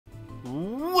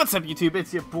What's up, YouTube?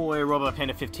 It's your boy Robot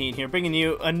Panda 15 here, bringing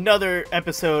you another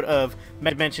episode of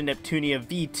MegaDimension Neptunia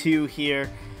V2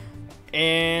 here.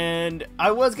 And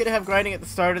I was gonna have grinding at the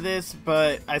start of this,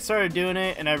 but I started doing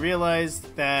it and I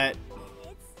realized that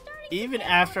even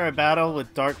after a battle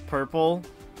with Dark Purple,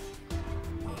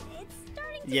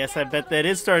 yes, I bet that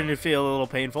is starting to feel a little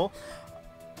painful.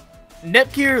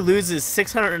 Nepgear loses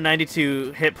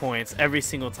 692 hit points every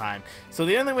single time. So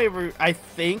the only way I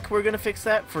think we're going to fix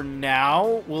that for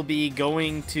now will be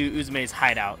going to Uzume's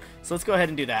hideout. So let's go ahead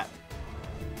and do that.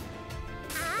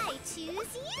 I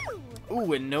choose you.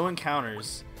 Ooh, and no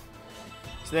encounters.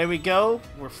 So there we go.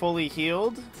 We're fully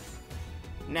healed.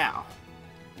 Now,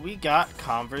 we got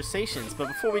conversations. But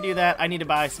before we do that, I need to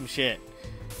buy some shit.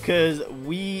 Because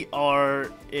we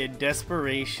are in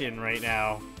desperation right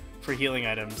now for healing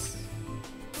items.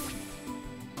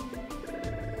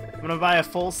 I'm gonna buy a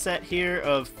full set here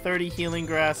of 30 healing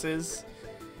grasses.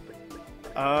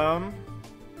 I'll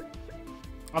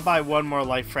buy one more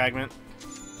life fragment.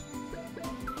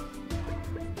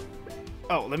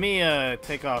 Oh, let me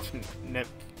take off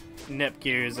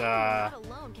Nepgear's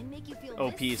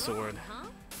OP sword.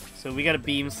 So we got a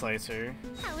beam slicer.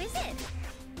 How is it?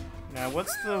 Now,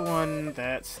 what's the one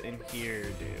that's in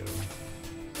here do?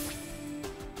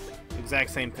 Exact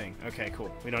same thing. Okay,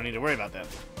 cool. We don't need to worry about that.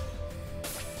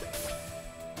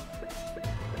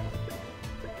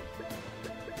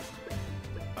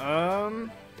 How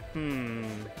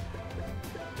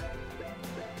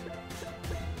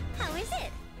is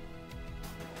it?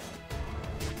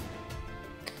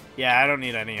 Yeah, I don't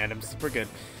need any items. We're good.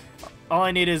 All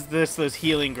I need is those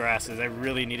healing grasses. I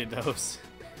really needed those.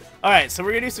 Alright, so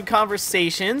we're gonna do some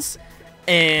conversations.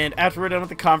 And after we're done with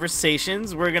the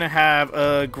conversations, we're gonna have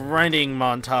a grinding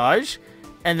montage.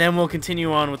 And then we'll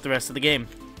continue on with the rest of the game.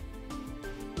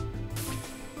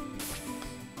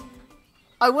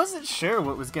 I wasn't sure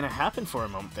what was going to happen for a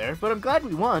moment there, but I'm glad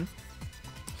we won.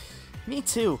 Me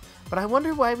too, but I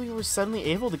wonder why we were suddenly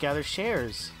able to gather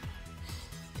shares.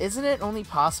 Isn't it only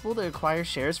possible to acquire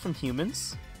shares from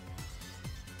humans?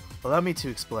 Allow me to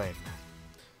explain.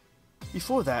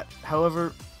 Before that,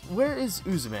 however, where is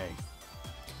Uzume?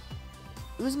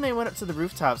 Uzume went up to the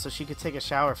rooftop so she could take a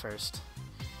shower first.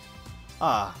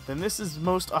 Ah, then this is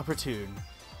most opportune.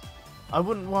 I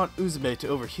wouldn't want Uzume to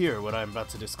overhear what I'm about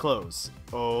to disclose.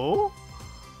 Oh?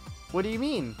 What do you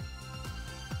mean?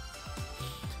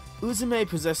 Uzume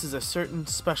possesses a certain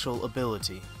special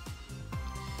ability.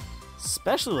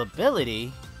 Special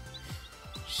ability?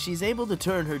 She's able to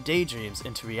turn her daydreams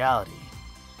into reality.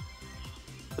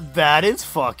 That is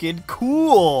fucking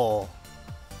cool!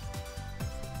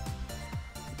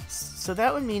 So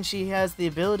that would mean she has the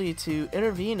ability to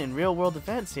intervene in real-world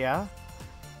events, yeah?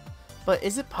 But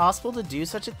is it possible to do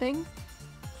such a thing?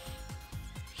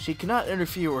 She cannot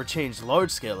interfere or change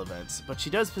large-scale events, but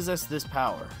she does possess this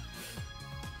power.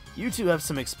 You two have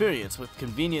some experience with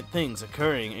convenient things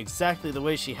occurring exactly the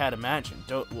way she had imagined,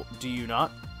 do you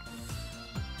not?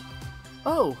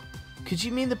 Oh, could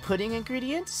you mean the pudding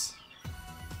ingredients?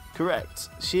 Correct.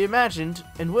 She imagined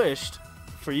and wished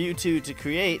for you two to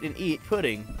create and eat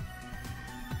pudding.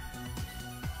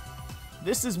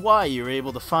 This is why you were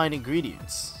able to find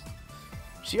ingredients.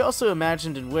 She also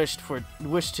imagined and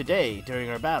wished today during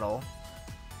our battle.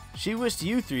 She wished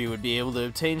you three would be able to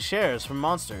obtain shares from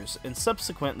monsters and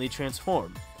subsequently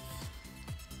transform.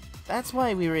 That's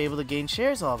why we were able to gain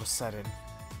shares all of a sudden.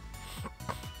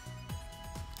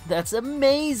 That's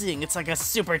amazing! It's like a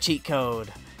super cheat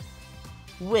code!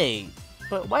 Wait,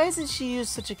 but why hasn't she used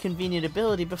such a convenient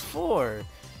ability before?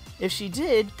 If she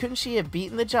did, couldn't she have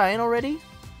beaten the giant already?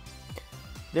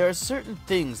 There are certain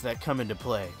things that come into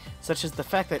play, such as the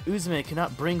fact that Uzume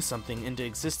cannot bring something into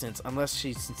existence unless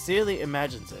she sincerely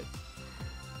imagines it.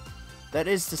 That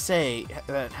is to say,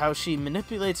 that how she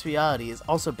manipulates reality is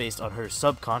also based on her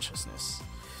subconsciousness.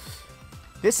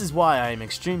 This is why I am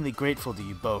extremely grateful to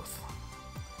you both.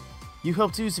 You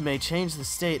helped Uzume change the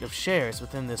state of shares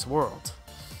within this world.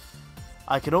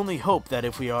 I can only hope that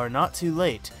if we are not too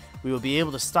late, we will be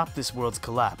able to stop this world's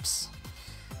collapse.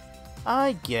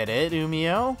 I get it,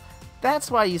 Umio.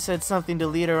 That's why you said something to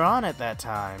lead her on at that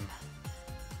time.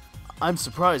 I'm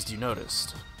surprised you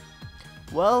noticed.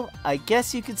 Well, I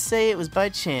guess you could say it was by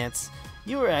chance.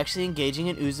 You were actually engaging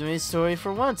in Uzume's story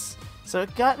for once, so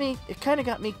it kinda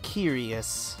got me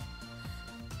curious.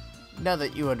 Now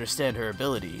that you understand her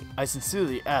ability, I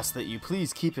sincerely ask that you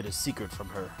please keep it a secret from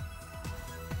her.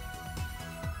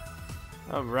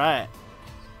 Alright.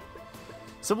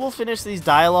 So we'll finish these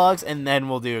dialogues and then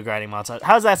we'll do a grinding montage.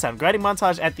 How's that sound? Grinding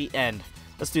montage at the end.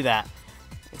 Let's do that.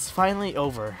 It's finally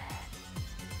over.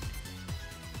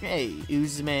 Hey,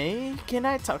 Uzume, can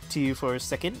I talk to you for a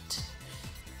second?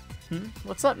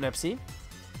 What's up, Nepsi?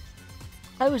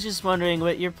 I was just wondering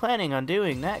what you're planning on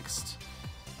doing next.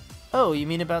 Oh, you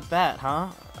mean about that, huh?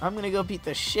 I'm gonna go beat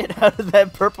the shit out of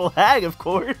that purple hag, of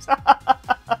course.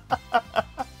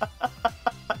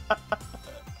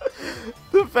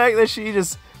 The fact that she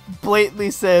just blatantly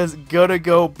says, gonna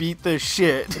go beat the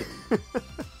shit.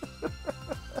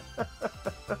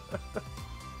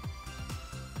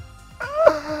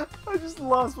 I just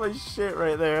lost my shit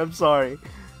right there, I'm sorry.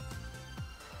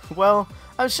 Well,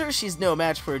 I'm sure she's no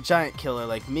match for a giant killer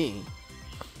like me.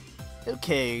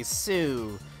 Okay,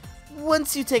 so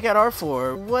once you take out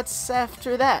R4, what's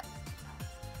after that?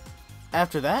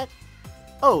 After that?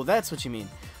 Oh, that's what you mean.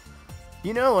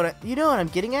 You know what I'm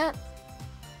getting at?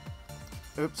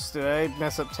 Oops, did I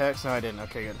mess up text? No, I didn't.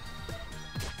 Okay, good.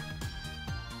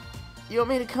 You want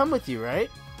me to come with you, right?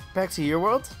 Back to your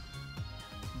world?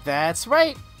 That's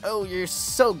right! Oh, you're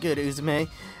so good, Uzume.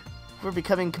 We're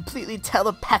becoming completely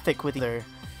telepathic with each other.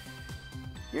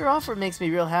 Your offer makes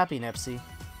me real happy, Nepsi.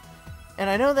 And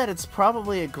I know that it's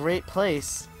probably a great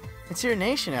place. It's your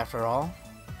nation, after all.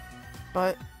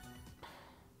 But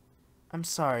I'm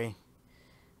sorry.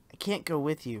 I can't go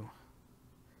with you.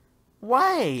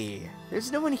 Why?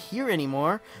 There's no one here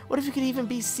anymore. What if you could even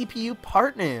be CPU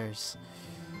partners?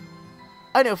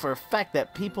 I know for a fact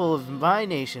that people of my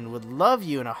nation would love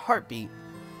you in a heartbeat.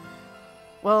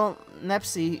 Well,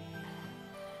 Nepsi,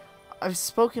 I've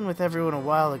spoken with everyone a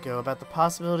while ago about the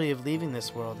possibility of leaving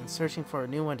this world and searching for a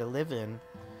new one to live in.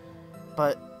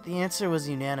 But the answer was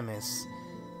unanimous.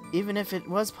 Even if it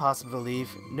was possible to leave,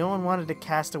 no one wanted to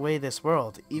cast away this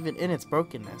world, even in its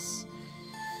brokenness.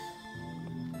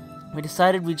 We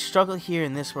decided we'd struggle here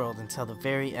in this world until the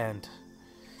very end.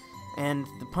 And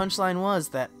the punchline was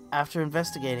that, after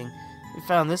investigating, we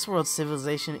found this world's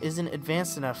civilization isn't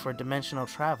advanced enough for dimensional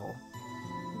travel.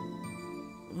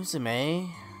 Uzume?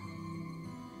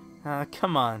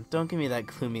 Come on, don't give me that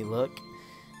gloomy look.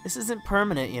 This isn't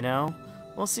permanent, you know?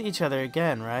 We'll see each other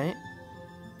again, right?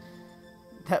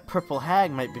 That purple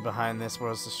hag might be behind this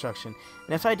world's destruction,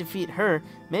 and if I defeat her,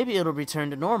 maybe it'll return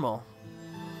to normal.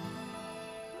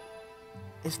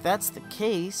 If that's the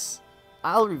case,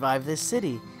 I'll revive this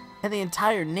city, and the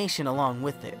entire nation along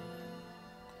with it.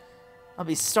 I'll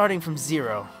be starting from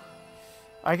zero.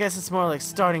 I guess it's more like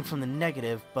starting from the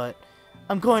negative, but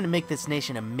I'm going to make this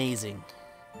nation amazing.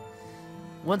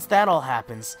 Once that all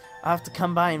happens, I'll have to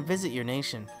come by and visit your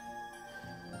nation.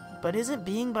 But isn't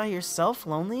being by yourself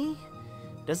lonely?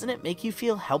 Doesn't it make you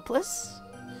feel helpless?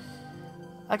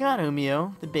 I got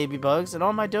Umio, the baby bugs, and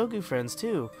all my Dogu friends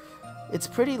too. It's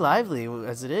pretty lively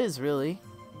as it is, really.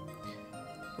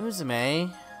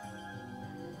 Uzume.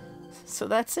 So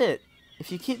that's it.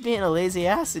 If you keep being a lazy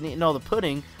ass and eating all the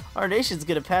pudding, our nation's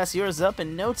gonna pass yours up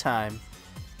in no time.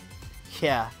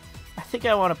 Yeah, I think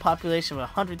I want a population of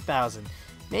 100,000,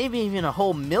 maybe even a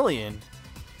whole million.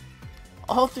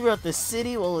 All throughout the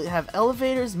city we'll have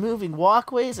elevators, moving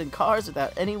walkways, and cars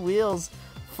without any wheels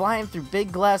flying through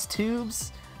big glass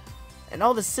tubes. And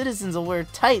all the citizens will wear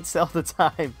tights all the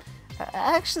time.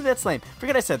 Actually, that's lame.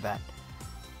 Forget I said that.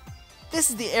 This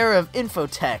is the era of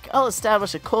infotech. I'll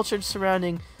establish a culture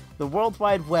surrounding the World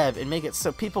Wide Web and make it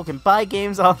so people can buy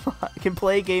games online, can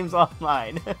play games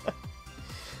online.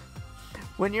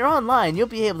 When you're online, you'll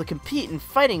be able to compete in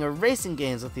fighting or racing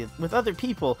games with other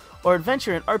people, or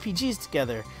adventure in RPGs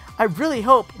together. I really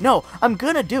hope... No, I'm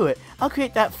gonna do it. I'll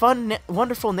create that fun,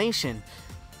 wonderful nation.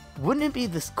 Wouldn't it be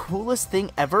the coolest thing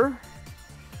ever?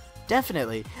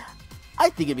 Definitely.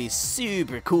 I think it'd be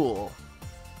super cool.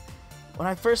 When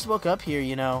I first woke up here,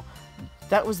 you know,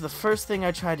 that was the first thing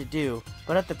I tried to do,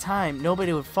 but at the time,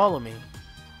 nobody would follow me.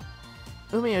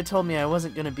 Umio told me I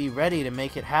wasn't gonna be ready to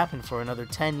make it happen for another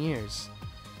 10 years.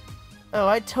 Oh,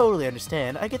 I totally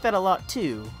understand. I get that a lot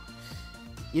too.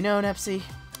 You know, Nepsi,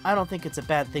 I don't think it's a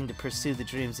bad thing to pursue the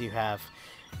dreams you have.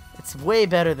 It's way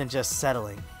better than just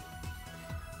settling.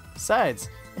 Besides,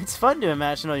 it's fun to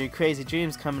imagine all your crazy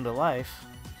dreams coming to life.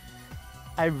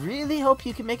 I really hope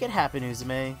you can make it happen,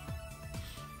 Uzume.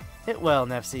 It will,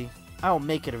 Nepsi. I will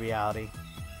make it a reality.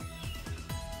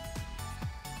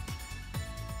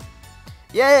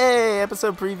 Yay!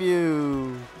 Episode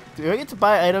preview! Do I get to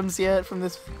buy items yet from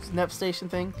this Nep Station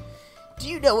thing? Do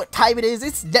you know what time it is?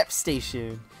 It's Nep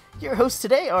Station! Your hosts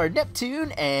today are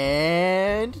Neptune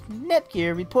and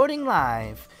Nepgear reporting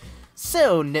live.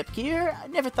 So, Nepgear, I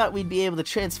never thought we'd be able to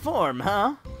transform,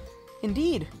 huh?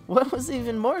 Indeed, what was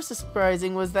even more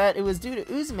surprising was that it was due to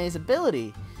Uzume's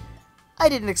ability. I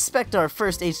didn't expect our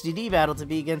first HDD battle to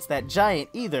be against that giant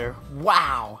either.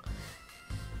 Wow!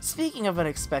 Speaking of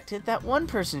unexpected, that one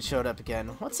person showed up again.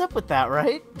 What's up with that,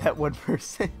 right? That one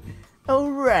person. Oh,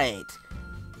 right.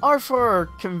 R4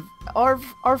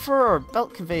 or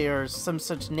belt conveyor or some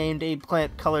such named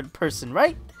eggplant colored person,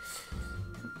 right?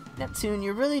 Neptune,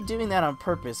 you're really doing that on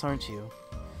purpose, aren't you?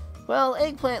 Well,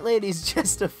 Eggplant Lady's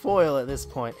just a foil at this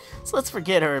point, so let's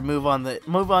forget her and move on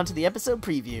to the episode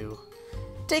preview.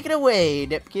 Take it away,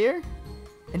 Nepgear.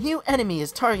 A new enemy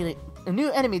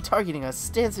targeting us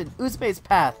stands in Uzume's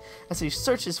path as he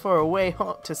searches for a way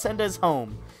to send us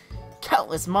home.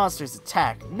 Countless monsters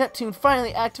attack. Neptune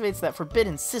finally activates that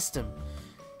forbidden system.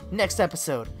 Next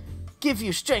episode, give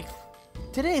you strength.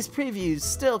 Today's preview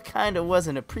still kinda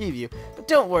wasn't a preview, but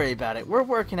don't worry about it. We're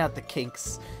working out the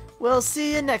kinks. We'll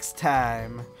see you next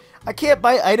time. I can't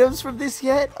buy items from this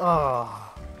yet?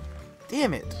 Oh,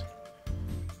 damn it.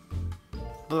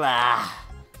 Blah.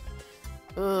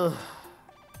 Ugh.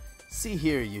 See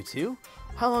here, you two.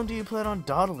 How long do you plan on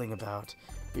dawdling about?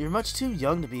 You're much too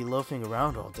young to be loafing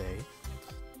around all day.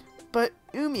 But,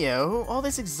 Umio, all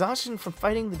this exhaustion from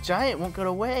fighting the giant won't go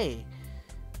away.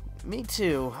 Me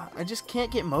too. I just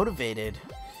can't get motivated.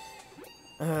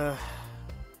 Blah.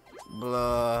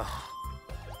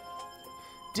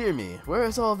 Dear me, where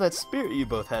is all that spirit you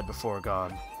both had before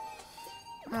gone?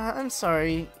 I'm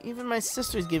sorry. Even my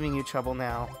sister's giving you trouble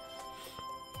now.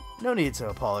 No need to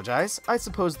apologize. I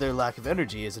suppose their lack of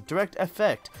energy is a direct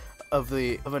effect of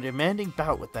a demanding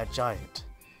bout with that giant.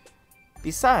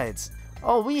 Besides,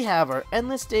 all we have are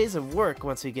endless days of work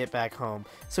once we get back home,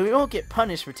 so we won't get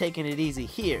punished for taking it easy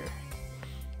here.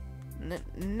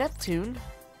 Neptune?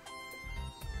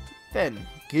 Then,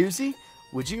 Goosey,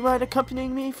 would you mind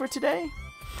accompanying me for today?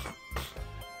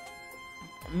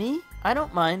 Me? I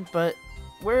don't mind, but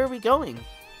where are we going?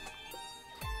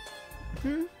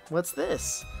 What's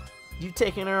this? You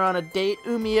taking her on a date,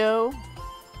 Umio?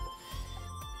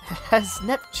 Has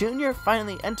Nep Jr.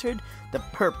 finally entered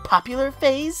her popular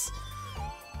phase?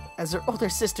 As her older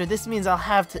sister, this means I'll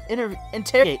have to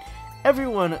interrogate every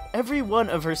one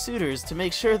of her suitors to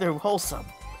make sure they're wholesome.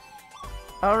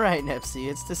 Alright, Nepsy,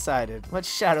 it's decided.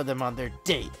 Let's shadow them on their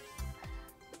date.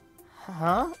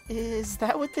 Huh? Is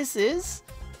that what this is?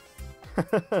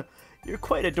 You're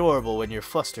quite adorable when you're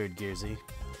flustered, Gearsy.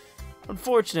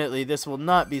 Unfortunately, this will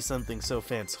not be something so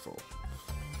fanciful.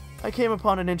 I came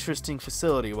upon an interesting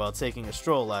facility while taking a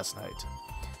stroll last night.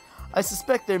 I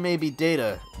suspect there may be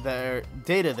data there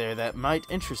that might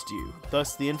interest you,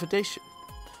 thus the invitation.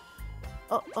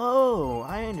 Oh,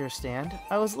 I understand.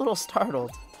 I was a little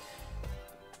startled.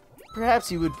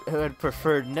 Perhaps you would have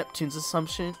preferred Neptune's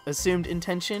assumed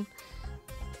intention?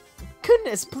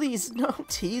 Goodness, please, don't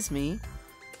tease me.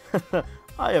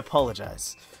 I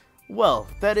apologize. Well,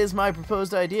 that is my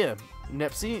proposed idea.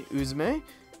 Nepsy, Uzume,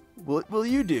 what will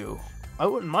you do? I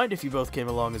wouldn't mind if you both came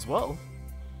along as well.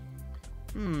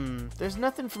 There's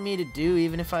nothing for me to do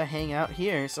even if I hang out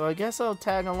here, so I guess I'll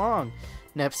tag along.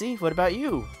 Nepsy, what about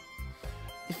you?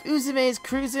 If Uzume's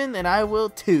cruising, then I will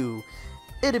too.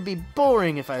 It'd be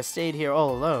boring if I stayed here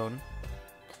all alone.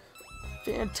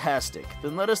 Fantastic.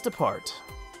 Then let us depart.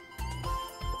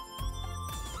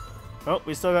 Oh,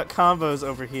 we still got combos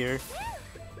over here.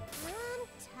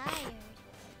 I'm tired.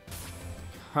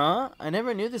 Huh? I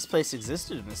never knew this place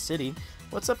existed in the city.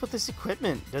 What's up with this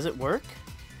equipment? Does it work?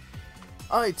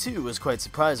 I, too, was quite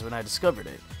surprised when I discovered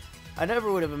it. I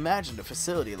never would have imagined a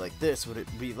facility like this would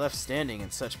be left standing in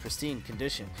such pristine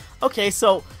condition. Okay,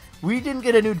 so we didn't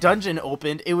get a new dungeon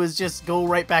opened. It was just go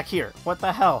right back here. What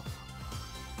the hell?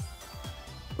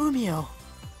 Umio,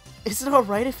 is it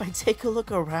alright if I take a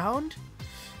look around?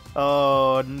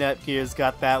 Oh, Netgear's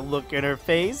got that look in her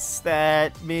face.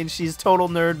 That means she's total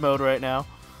nerd mode right now.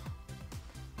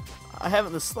 I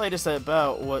haven't the slightest idea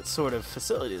about what sort of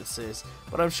facility this is,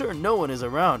 but I'm sure no one is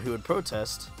around who would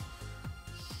protest.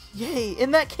 Yay!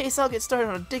 In that case, I'll get started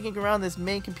on digging around this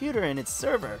main computer and its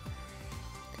server.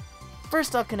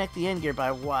 First, I'll connect the end gear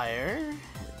by wire.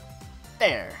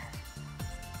 There.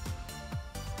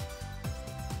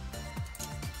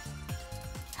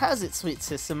 How's it, sweet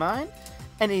sis of mine?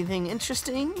 Anything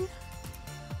interesting?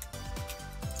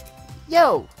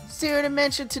 Yo! 0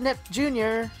 Dimension to Nep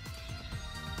Jr.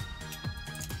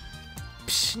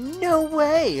 Psh, no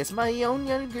way! Is my own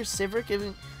younger sibling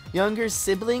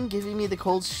giving me the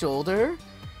cold shoulder?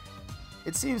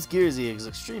 It seems Gearsy is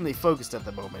extremely focused at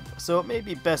the moment, so it may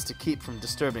be best to keep from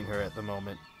disturbing her at the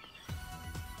moment.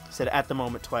 I said at the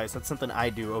moment twice. That's something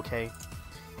I do, okay?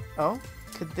 Oh?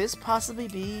 Could this possibly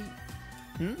be...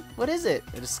 What is it?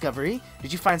 A discovery?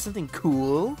 Did you find something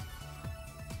cool?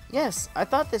 Yes, I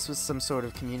thought this was some sort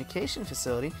of communication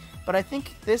facility, but I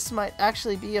think this might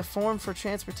actually be a form for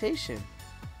transportation.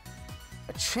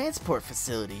 A transport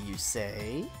facility, you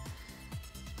say?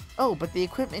 Oh, but the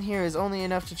equipment here is only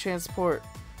enough to transport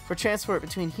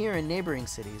between here and neighboring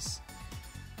cities.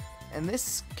 And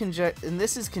this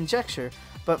is conjecture,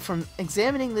 but from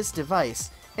examining this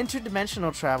device,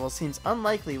 interdimensional travel seems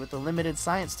unlikely with the limited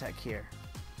science tech here.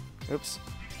 Oops.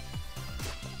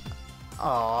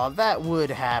 Aw, that would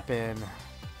happen.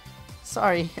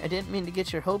 Sorry, I didn't mean to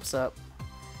get your hopes up.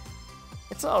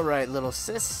 It's alright, little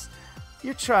sis.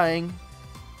 You're trying.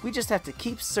 We just have to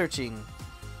keep searching.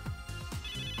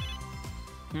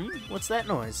 What's that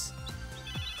noise?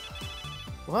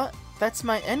 What? That's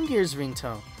my N-Gear's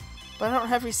ringtone. But I don't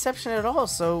have reception at all,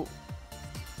 so...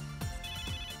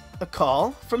 A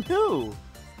call? From who?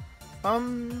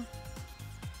 Oh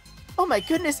my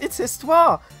goodness, it's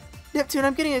Histoire! Neptune,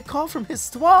 I'm getting a call from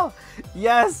Histoire!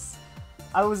 Yes!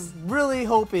 I was really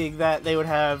hoping that they would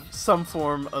have some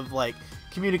form of, like,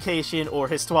 communication, or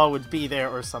Histoire would be there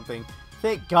or something.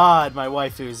 Thank God my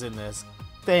waifu's in this.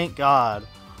 Thank God.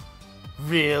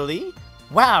 Really?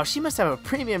 Wow, she must have a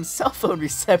premium cell phone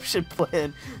reception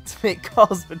plan to make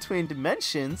calls between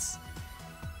dimensions.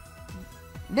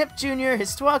 Nep Jr.,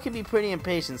 Histoire can be pretty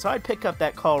impatient, so I'd pick up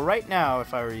that call right now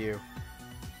if I were you.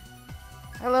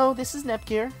 Hello, this is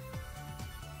Nepgear.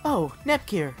 Oh,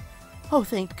 Nepgear. Oh,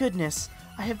 thank goodness.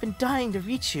 I have been dying to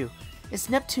reach you. Is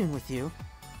Neptune with you?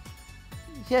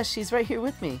 Yes, she's right here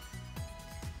with me.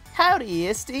 Howdy,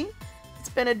 Isty. It's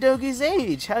been a doggy's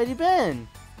age. How you been?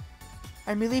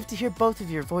 I'm relieved to hear both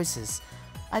of your voices.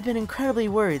 I've been incredibly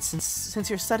worried since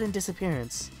your sudden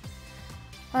disappearance.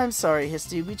 I'm sorry,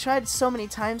 Histy. We tried so many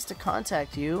times to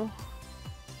contact you.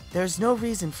 There's no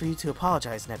reason for you to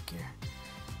apologize, Nepgear.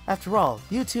 After all,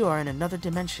 you two are in another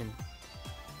dimension.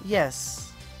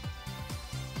 Yes.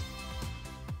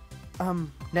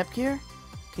 Nepgear?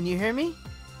 Can you hear me?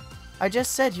 I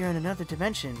just said you're in another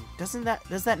dimension. Does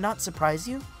that not surprise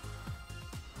you?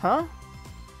 Huh?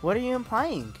 What are you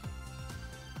implying?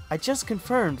 I just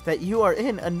confirmed that you are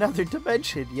in another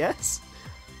dimension, yes?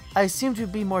 I assumed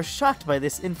you'd be more shocked by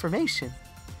this information.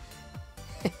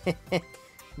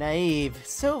 Naive.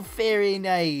 So very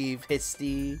naive,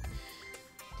 Histy.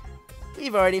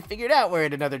 We've already figured out we're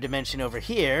in another dimension over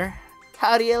here.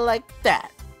 How do you like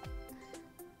that?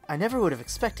 I never would have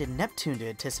expected Neptune to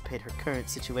anticipate her current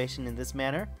situation in this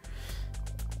manner.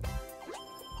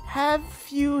 Have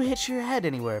you hit your head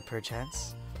anywhere,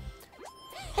 perchance?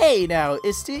 Hey now,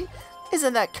 Isty!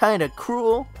 Isn't that kinda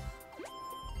cruel?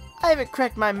 I haven't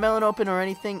cracked my melon open or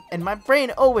anything, and my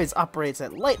brain always operates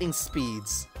at lightning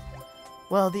speeds.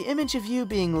 Well, the image of you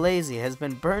being lazy has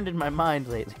been burned in my mind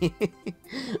lately.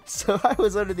 So I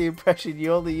was under the impression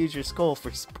you only use your skull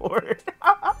for sport.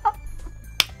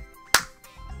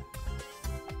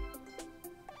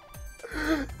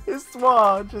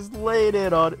 Histoire just laid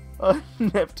in on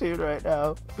Neptune right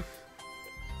now.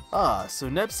 Ah, so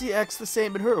Nepsy acts the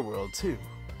same in her world, too.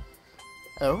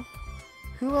 Oh?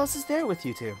 Who else is there with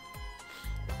you two?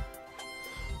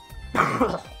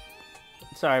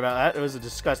 Sorry about that. It was a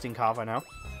disgusting cough, I know.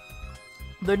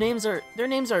 Their names are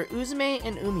Uzume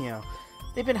and Umio.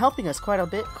 They've been helping us quite a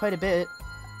bit.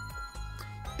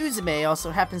 Uzume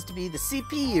also happens to be the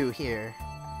CPU here.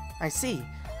 I see.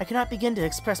 I cannot begin to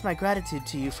express my gratitude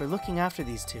to you for looking after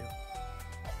these two.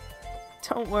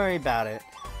 Don't worry about it.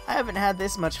 I haven't had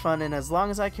this much fun in as long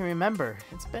as I can remember.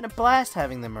 It's been a blast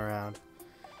having them around.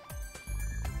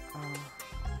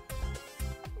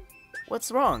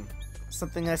 What's wrong?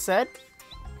 Something I said?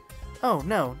 Oh,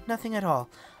 no, nothing at all.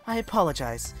 I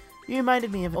apologize. You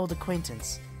reminded me of an old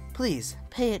acquaintance. Please,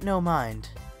 pay it no mind.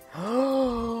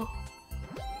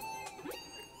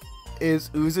 Is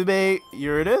Uzume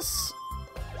Uranus?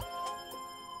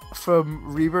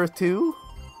 From Rebirth 2?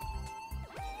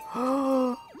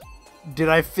 Did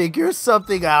I figure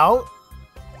something out?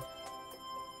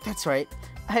 That's right.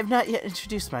 I have not yet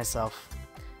introduced myself.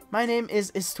 My name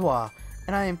is Histoire,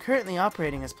 and I am currently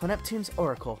operating as Planeptune's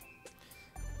Oracle.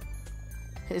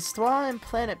 Histoire and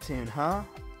Planeptune, huh?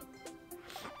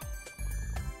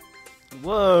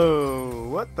 Whoa,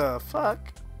 what the fuck?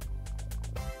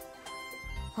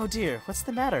 Oh dear, what's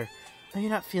the matter? Are you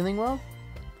not feeling well?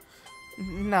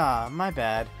 Nah, my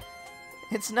bad.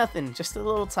 It's nothing, just a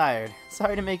little tired.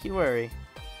 Sorry to make you worry.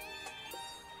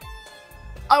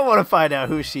 I want to find out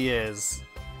who she is.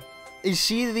 Is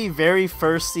she the very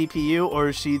first CPU, or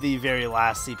is she the very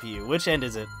last CPU? Which end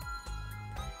is it?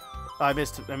 Oh, I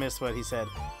missed what he said.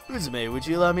 Uzume, would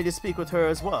you allow me to speak with her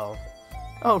as well?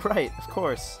 Oh, right, of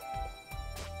course.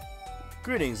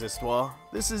 Greetings, Histoire.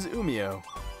 This is Umio.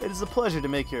 It is a pleasure to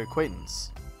make your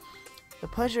acquaintance. The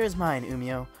pleasure is mine,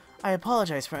 Umio. I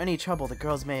apologize for any trouble the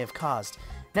girls may have caused,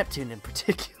 Neptune in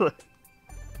particular.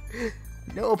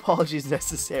 No apologies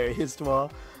necessary, Histoire.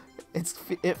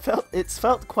 It's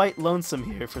felt quite lonesome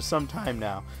here for some time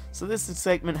now, so this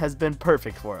segment has been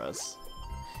perfect for us.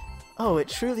 Oh, it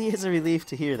truly is a relief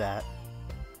to hear that.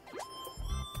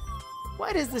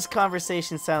 Why does this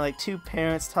conversation sound like two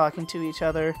parents talking to each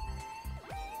other?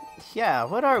 Yeah,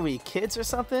 what are we, kids or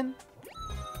something?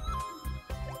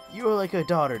 You are like a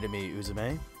daughter to me,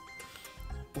 Uzume.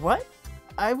 What?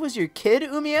 I was your kid,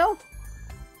 Umio?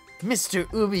 Mr.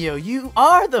 Umio, you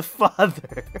are the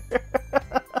father!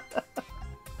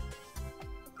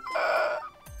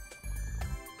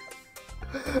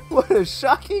 What a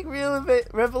shocking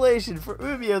revelation for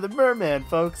Umio the merman,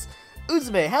 folks.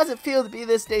 Uzume, how's it feel to be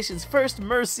this nation's first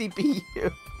Mercy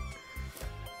BU?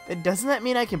 And doesn't that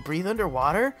mean I can breathe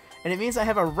underwater? And it means I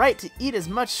have a right to eat as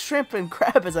much shrimp and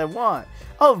crab as I want.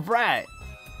 Oh, right.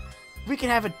 We can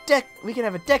have a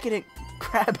decadent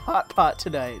crab hot pot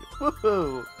tonight.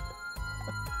 Woohoo!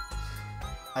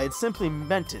 I had simply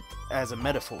meant it as a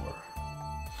metaphor.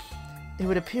 It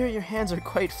would appear your hands are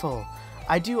quite full.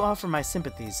 I do offer my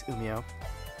sympathies, Umio.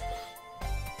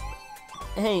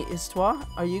 Hey, Histoire,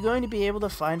 are you going to be able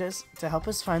to help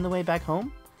us find the way back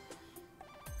home?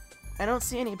 I don't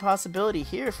see any possibility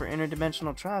here for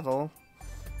interdimensional travel.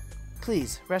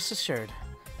 Please, rest assured.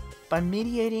 By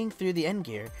mediating through the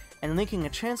Endgear and linking a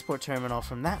transport terminal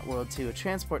from that world to a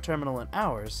transport terminal in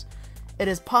ours, it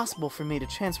is possible for me to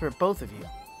transfer both of you.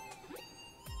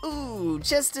 Ooh,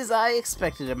 just as I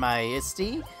expected of my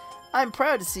Isti. I'm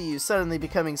proud to see you suddenly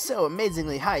becoming so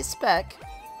amazingly high spec.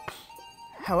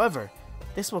 However,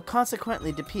 this will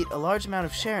consequently deplete a large amount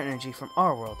of share energy from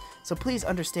our world, so please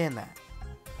understand that.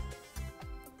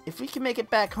 If we can make it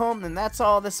back home, then that's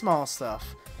all the small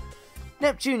stuff.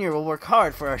 Nep Jr. will work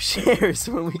hard for our shares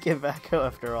when we get back home,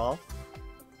 after all.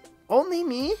 Only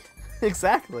me?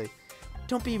 Exactly.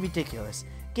 Don't be ridiculous.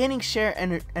 Gaining share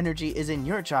energy is in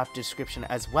your job description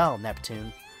as well,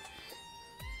 Neptune.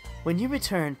 When you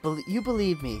return, you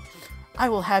believe me, I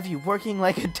will have you working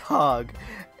like a dog.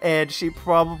 And she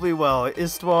probably will.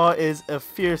 Histoire is a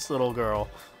fierce little girl.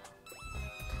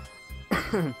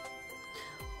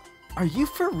 Are you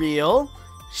for real?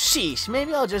 Sheesh,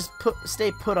 maybe I'll just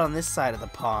stay put on this side of the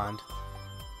pond.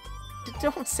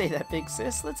 Don't say that, big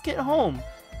sis. Let's get home.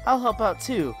 I'll help out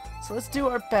too. So let's do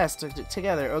our best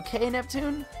together, okay,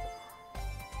 Neptune?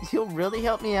 You'll really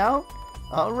help me out?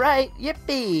 Alright,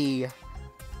 yippee!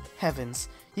 Heavens,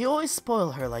 you always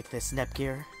spoil her like this,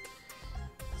 Nepgear.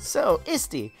 So,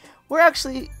 Isti, we're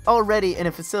actually already in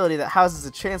a facility that houses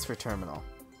a transfer terminal.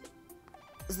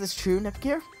 Is this true,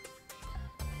 Nepgear?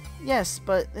 Yes,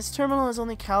 but this terminal is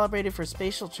only calibrated for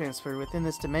spatial transfer within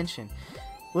this dimension.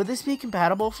 Would this be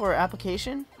compatible for our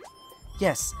application?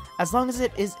 Yes, as long as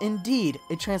it is indeed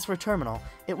a transfer terminal,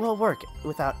 it will work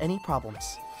without any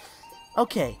problems.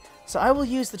 Okay, so I will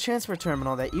use the transfer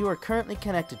terminal that you are currently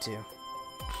connected to.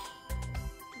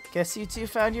 Guess you two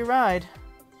found your ride.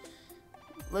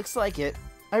 Looks like it.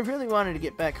 I really wanted to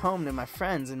get back home to my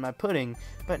friends and my pudding,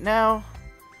 but now,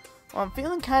 well, I'm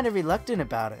feeling kind of reluctant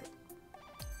about it.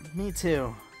 Me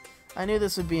too. I knew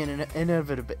this would be an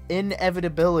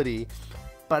inevitability,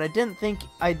 but I didn't think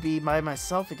I'd be by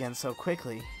myself again so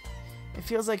quickly. It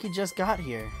feels like you just got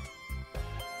here.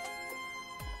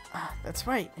 That's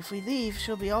right. If we leave,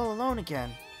 she'll be all alone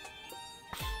again.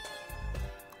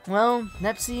 Well,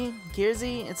 Nepsy,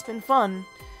 Gearsy, it's been fun.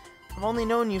 I've only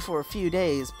known you for a few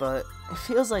days, but it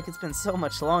feels like it's been so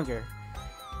much longer.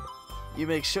 You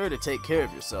make sure to take care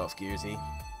of yourself, Gearsy.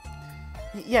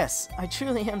 Yes, I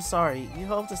truly am sorry. You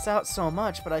helped us out so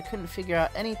much, but I couldn't figure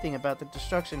out anything about the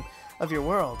destruction of your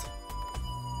world.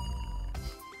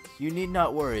 You need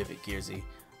not worry of it, Gearsy.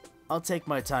 I'll take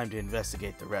my time to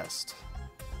investigate the rest.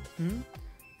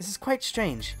 This is quite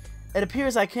strange. It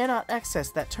appears I cannot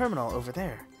access that terminal over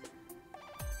there.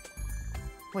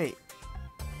 Wait.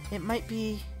 It might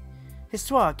be...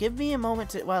 Histoire, give me a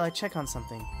moment while I check on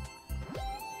something.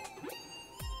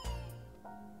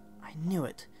 I knew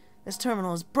it. This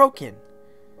terminal is broken.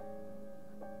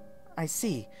 I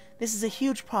see. This is a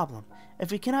huge problem.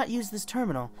 If we cannot use this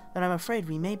terminal, then I'm afraid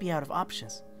we may be out of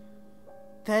options.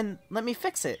 Then, let me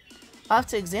fix it. I'll have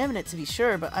to examine it to be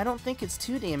sure, but I don't think it's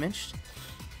too damaged.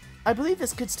 I believe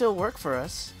this could still work for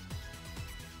us.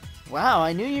 Wow,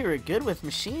 I knew you were good with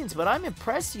machines, but I'm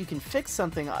impressed you can fix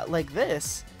something like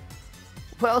this.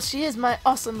 Well, she is my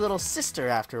awesome little sister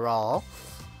after all.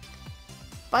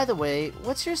 By the way,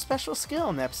 what's your special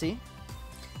skill, Nepsy?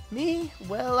 Me?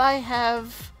 Well, I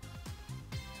have...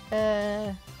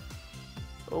 Oh,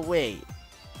 wait.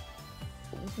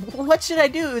 What should I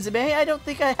do, Uzume? I don't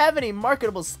think I have any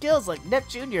marketable skills like Nep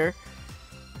Jr.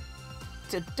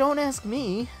 Don't ask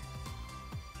me.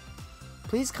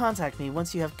 Please contact me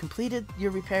once you have completed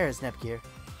your repairs, Nepgear.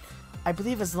 I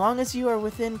believe as long as you are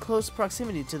within close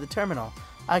proximity to the terminal,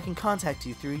 I can contact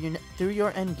you through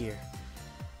your end gear.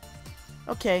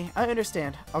 Okay, I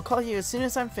understand. I'll call you as soon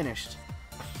as I'm finished.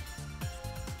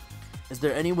 Is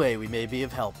there any way we may be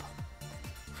of help?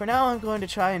 For now, I'm going to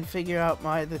try and figure out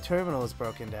why the terminal is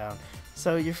broken down,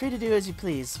 so you're free to do as you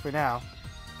please for now.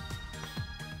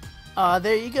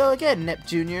 There you go again, Nep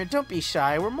Jr. Don't be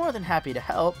shy, we're more than happy to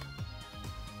help.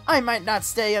 I might not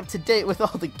stay up to date with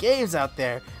all the games out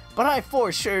there, but I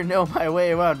for sure know my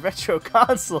way around retro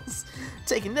consoles.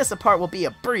 Taking this apart will be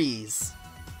a breeze.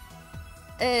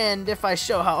 And if I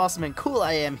show how awesome and cool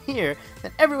I am here,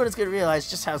 then everyone is going to realize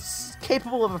just how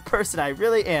capable of a person I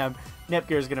really am.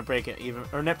 Nepgear's going to break it even,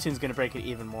 or Neptune's going to break it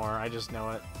even more. I just know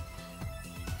it.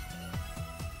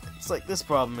 It's like this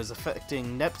problem is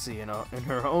affecting Nepsi in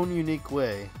her own unique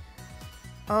way.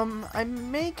 I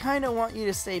may kind of want you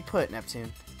to stay put,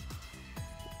 Neptune.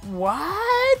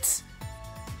 What?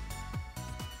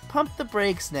 Pump the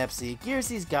brakes, Nepsi.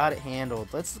 Gearsy's got it handled.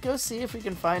 Let's go see if we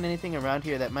can find anything around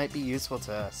here that might be useful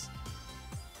to us.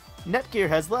 Nepgear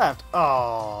has left.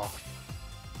 Aww.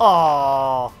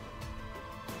 Aww.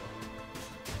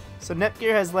 So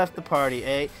Nepgear has left the party,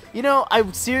 eh? You know,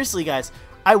 seriously, guys,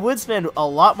 I would spend a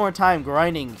lot more time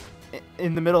grinding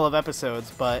in the middle of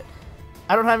episodes, but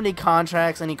I don't have any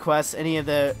contracts, any quests, any of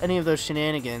those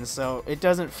shenanigans, so it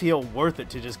doesn't feel worth it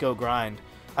to just go grind.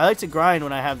 I like to grind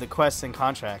when I have the quests and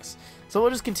contracts. So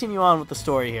we'll just continue on with the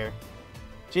story here.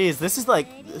 Jeez, this is like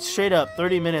straight up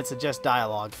 30 minutes of just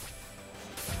dialogue.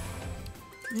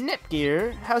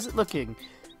 Nepgear, how's it looking?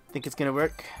 Think it's gonna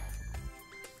work?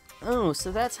 Oh,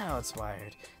 so that's how it's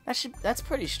wired. That's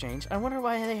pretty strange. I wonder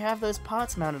why they have those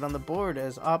pots mounted on the board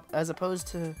as opposed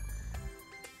to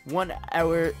 1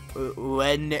 hour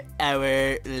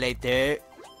later.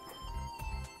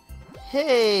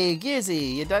 Hey,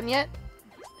 Gearsy, you done yet?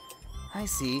 I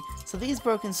see. So these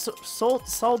broken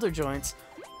solder joints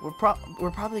were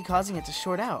probably causing it to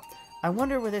short out. I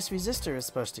wonder where this resistor is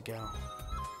supposed to go.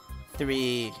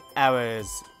 3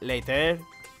 hours later.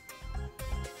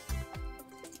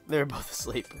 They're both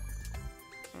asleep.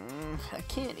 I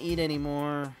can't eat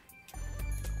anymore.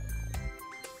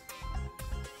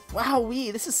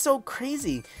 Wowee, this is so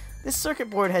crazy. This circuit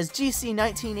board has GC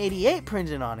 1988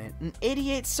 printed on it. An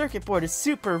 88 circuit board is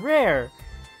super rare.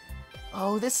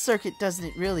 Oh, this circuit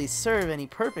doesn't really serve any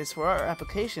purpose for our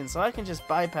application, so I can just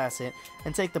bypass it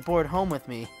and take the board home with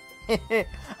me.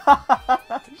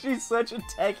 She's such a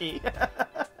techie.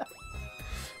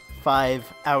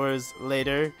 5 hours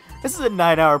later. This is a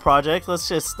 9-hour project. Let's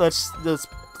just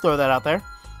throw that out there.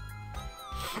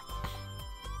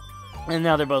 And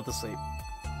now they're both asleep.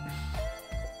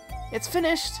 It's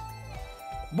finished.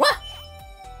 What?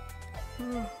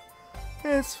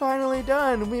 It's finally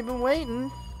done. We've been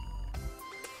waiting.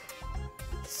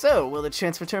 So, will the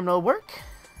transfer terminal work?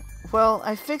 Well,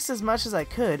 I fixed as much as I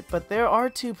could, but there are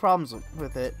 2 problems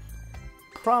with it.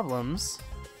 Problems?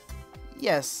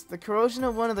 Yes, the corrosion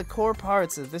of one of the core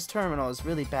parts of this terminal is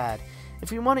really bad.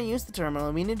 If we want to use the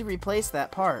terminal, we need to replace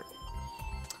that part.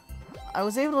 I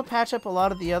was able to patch up a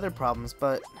lot of the other problems,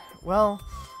 but, well,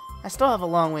 I still have a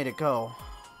long way to go.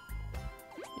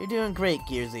 You're doing great,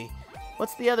 Gearsy.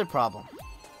 What's the other problem?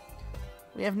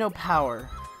 We have no power.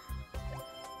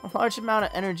 A large amount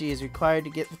of energy is required to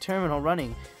get the terminal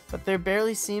running, but there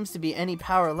barely seems to be any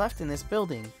power left in this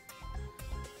building.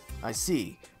 I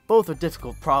see. Both are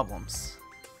difficult problems.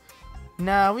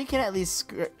 Nah, we can at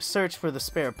least search for the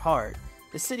spare part.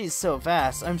 The city is so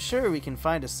vast, I'm sure we can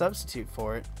find a substitute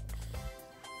for it.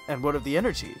 And what of the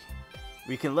energy?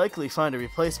 We can likely find a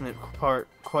replacement part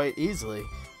quite easily,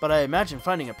 but I imagine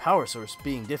finding a power source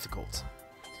being difficult.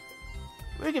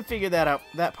 We can figure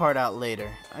that part out later.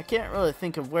 I can't really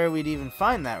think of where we'd even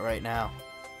find that right now.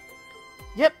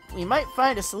 Yep, we might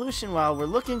find a solution while we're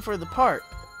looking for the part.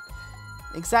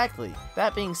 Exactly.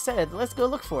 That being said, let's go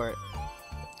look for it.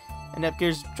 And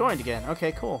Nepgear's joined again.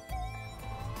 Okay, cool.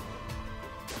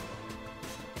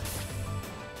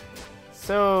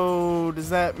 So, does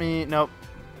that mean... Nope.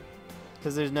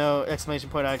 Because there's no exclamation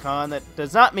point icon. That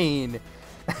does not mean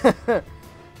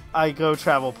I go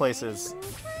travel places.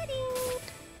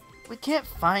 We can't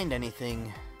find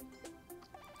anything.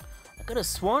 I could have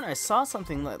sworn I saw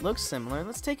something that looks similar.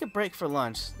 Let's take a break for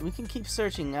lunch. We can keep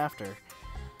searching after.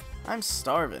 I'm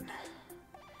starving.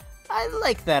 I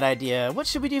like that idea. What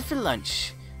should we do for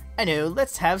lunch? I know,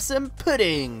 let's have some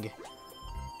pudding.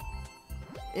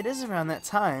 It is around that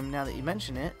time, now that you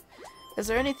mention it. Is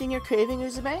there anything you're craving,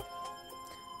 Uzume?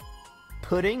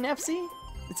 Pudding, Nepsi?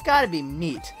 It's gotta be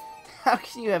meat. How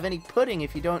can you have any pudding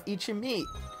if you don't eat your meat?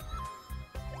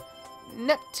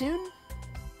 Neptune?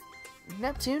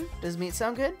 Neptune? Does meat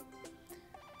sound good?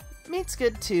 Meat's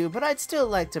good too, but I'd still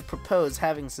like to propose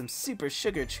having some super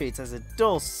sugar treats as a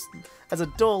dull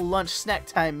lunch snack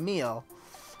time meal.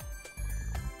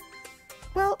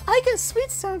 Well, I guess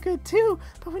sweets sound good too,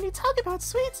 but when you talk about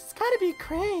sweets, it's gotta be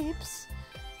crepes.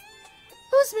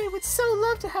 Uzume would so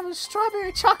love to have a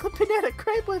strawberry chocolate banana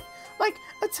crepe with, like,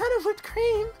 a ton of whipped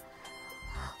cream.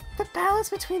 The balance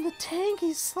between the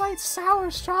tangy, slight sour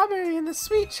strawberry and the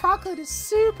sweet chocolate is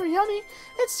super yummy.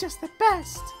 It's just the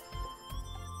best.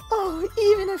 Oh,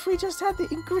 even if we just had the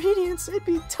ingredients, it'd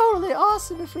be totally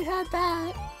awesome if we had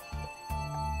that.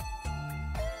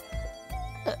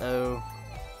 Uh-oh.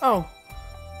 Oh.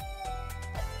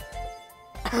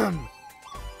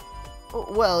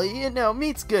 Well, you know,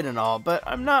 meat's good and all, but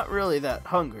I'm not really that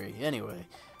hungry anyway.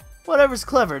 Whatever's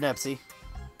clever, Nepsy.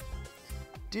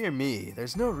 Dear me,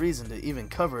 there's no reason to even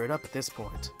cover it up at this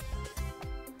point.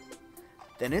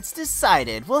 Then it's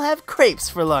decided. We'll have crepes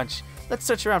for lunch. Let's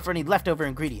search around for any leftover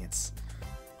ingredients.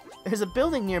 There's a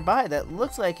building nearby that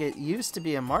looks like it used to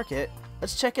be a market.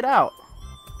 Let's check it out.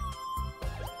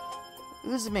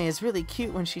 Uzume is really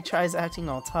cute when she tries acting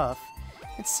all tough.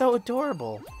 It's so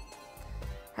adorable.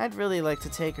 I'd really like to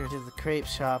take her to the crepe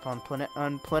shop on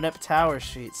Planep Tower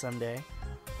Street someday.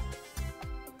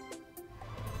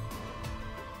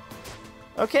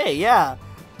 Okay, yeah.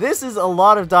 This is a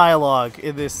lot of dialogue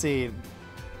in this scene.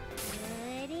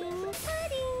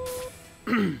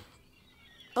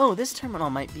 Oh, this terminal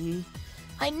might be...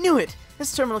 I knew it!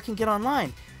 This terminal can get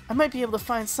online. I might be able to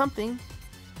find something.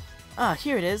 Ah,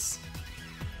 here it is.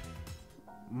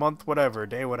 Month whatever,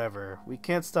 day whatever. We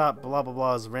can't stop blah blah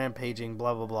blah's rampaging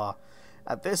blah blah blah.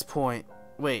 At this point...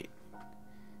 Wait.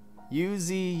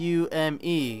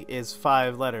 UZUME is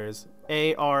 5 letters.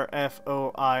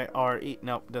 ARFOIRE...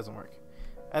 Nope, it doesn't work.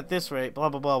 At this rate, blah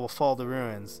blah blah will fall to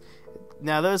ruins.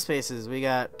 Now those spaces, we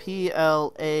got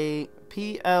PLANEPTUNE.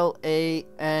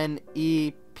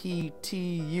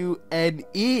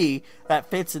 That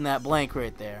fits in that blank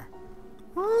right there.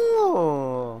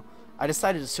 Oh, I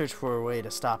decided to search for a way to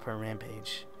stop her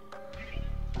rampage.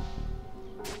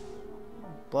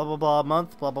 Blah blah blah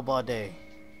month, blah blah blah day.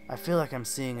 I feel like I'm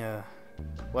seeing a...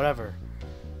 whatever.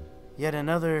 Yet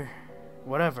another...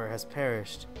 whatever has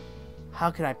perished.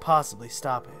 How can I possibly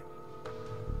stop it?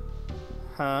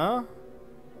 Huh?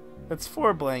 That's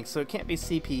 4 blanks, so it can't be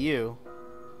CPU.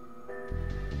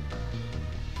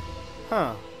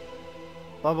 Huh.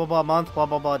 Blah blah blah month, blah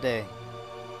blah blah day.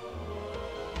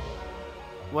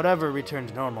 Whatever returned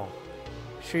to normal.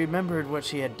 She remembered what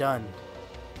she had done.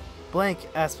 Blank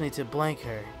asked me to blank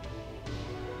her.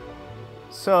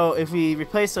 So, if we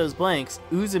replace those blanks,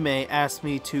 Uzume asked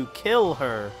me to kill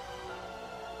her.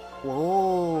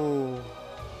 Whoa.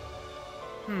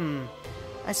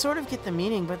 I sort of get the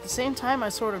meaning, but at the same time I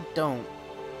sort of don't.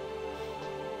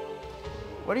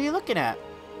 What are you looking at?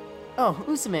 Oh,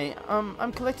 Uzume,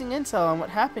 I'm collecting intel on what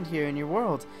happened here in your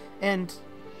world, and...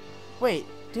 Wait,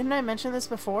 didn't I mention this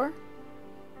before?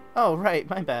 Oh, right,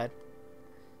 my bad.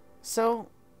 So,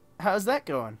 how's that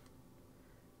going?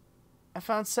 I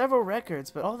found several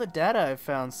records, but all the data I've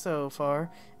found so far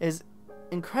is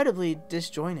incredibly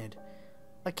disjointed.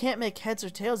 I can't make heads or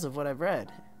tails of what I've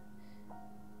read.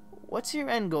 What's your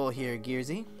end goal here,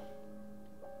 Gearsy?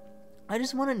 I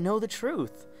just want to know the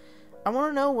truth. I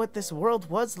want to know what this world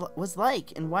was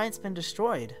like and why it's been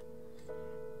destroyed.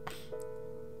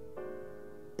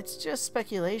 It's just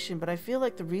speculation, but I feel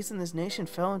like the reason this nation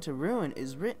fell into ruin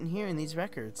is written here in these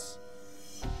records.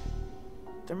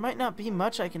 There might not be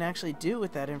much I can actually do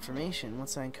with that information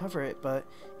once I uncover it, but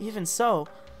even so,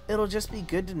 it'll just be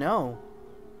good to know.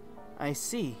 I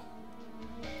see.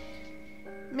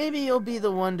 Maybe you'll be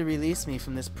the one to release me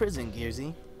from this prison,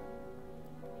 Gearsy.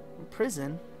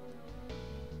 Prison?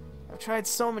 I've tried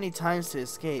so many times to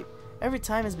escape. Every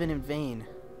time has been in vain.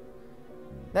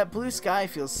 That blue sky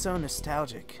feels so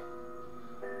nostalgic.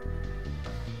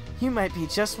 You might be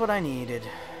just what I needed.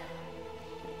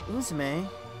 Uzume?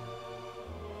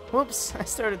 Whoops, I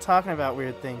started talking about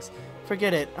weird things.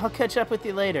 Forget it. I'll catch up with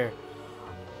you later.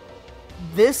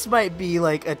 This might be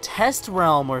like a test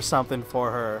realm or something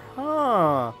for her.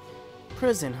 Huh.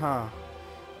 Prison, huh?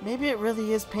 Maybe it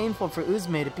really is painful for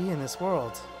Uzume to be in this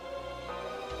world.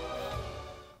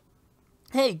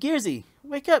 Hey, Gearsy!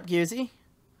 Wake up, Gearsy!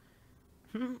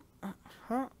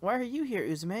 Huh? Why are you here,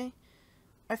 Uzume?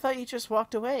 I thought you just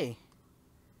walked away.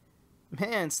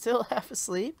 Man, still half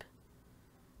asleep?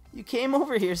 You came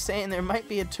over here saying there might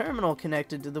be a terminal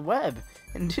connected to the web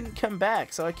and didn't come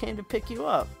back, so I came to pick you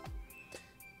up.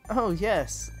 Oh,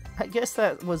 yes. I guess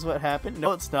that was what happened.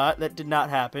 No, it's not. That did not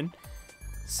happen.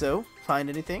 So, find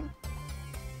anything?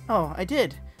 Oh, I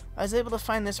did. I was able to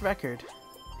find this record.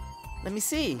 Let me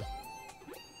see.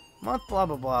 Month blah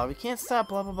blah blah. We can't stop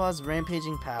blah blah blah's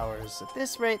rampaging powers. At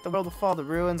this rate, the world will fall to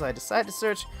ruins. I decide to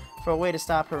search for a way to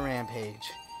stop her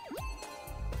rampage.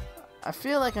 I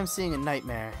feel like I'm seeing a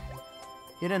nightmare.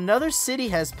 Yet another city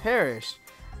has perished.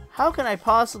 How can I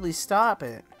possibly stop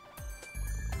it?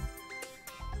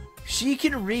 She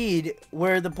can read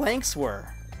where the blanks were.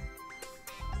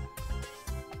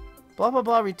 Blah blah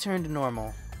blah returned to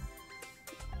normal.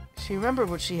 She remembered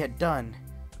what she had done.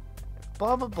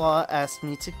 Blah blah blah asked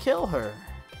me to kill her.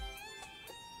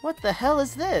 What the hell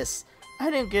is this?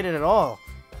 I didn't get it at all.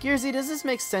 Gearsy, does this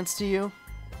make sense to you?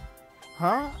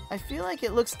 Huh? I feel like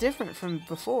it looks different from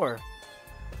before.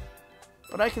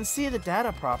 But I can see the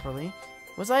data properly.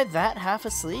 Was I that half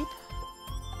asleep?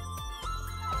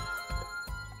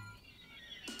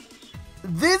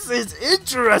 This is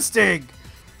interesting!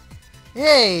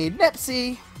 Hey,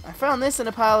 Nepsy! I found this in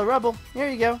a pile of rubble. Here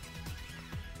you go.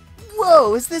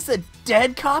 Whoa, is this a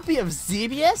dead copy of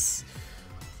Xebius?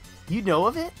 You know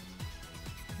of it?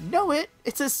 Know it?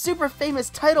 It's a super famous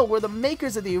title where the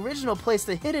makers of the original placed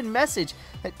a hidden message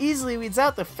that easily weeds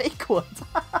out the fake ones.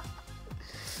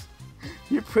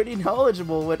 You're pretty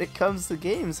knowledgeable when it comes to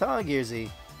games, huh, Gearsy?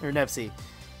 Or Nepsy.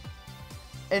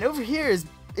 And over here is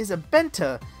a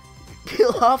Benta.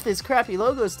 Peel off this crappy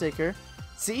logo sticker.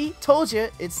 See? Told you,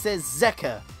 it says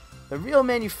Zeka, the real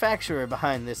manufacturer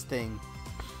behind this thing.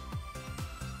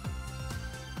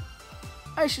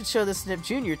 I should show this to Nep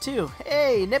Jr. too.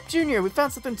 Hey, Nep Jr., we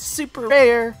found something super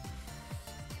rare.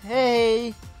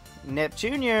 Hey, Nep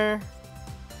Jr.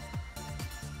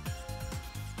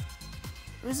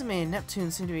 Uzume and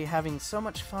Neptune seem to be having so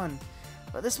much fun,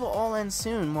 but this will all end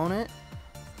soon, won't it?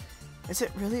 Is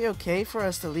it really okay for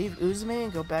us to leave Uzume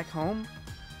and go back home?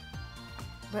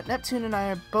 But Neptune and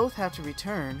I both have to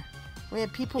return. We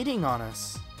have people waiting on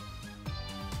us.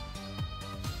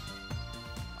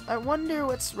 I wonder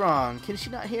what's wrong. Can she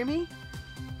not hear me?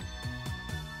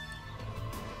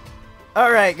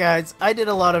 Alright guys, I did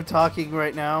a lot of talking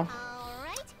right now.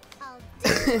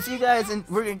 If you guys, and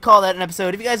we're going to call that an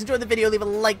episode. If you guys enjoyed the video, leave a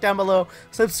like down below,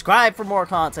 subscribe for more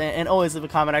content, and always leave a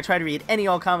comment. I try to read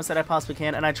all comments that I possibly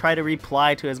can, and I try to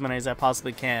reply to as many as I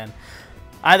possibly can.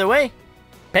 Either way,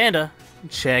 Panda,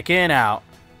 check in out.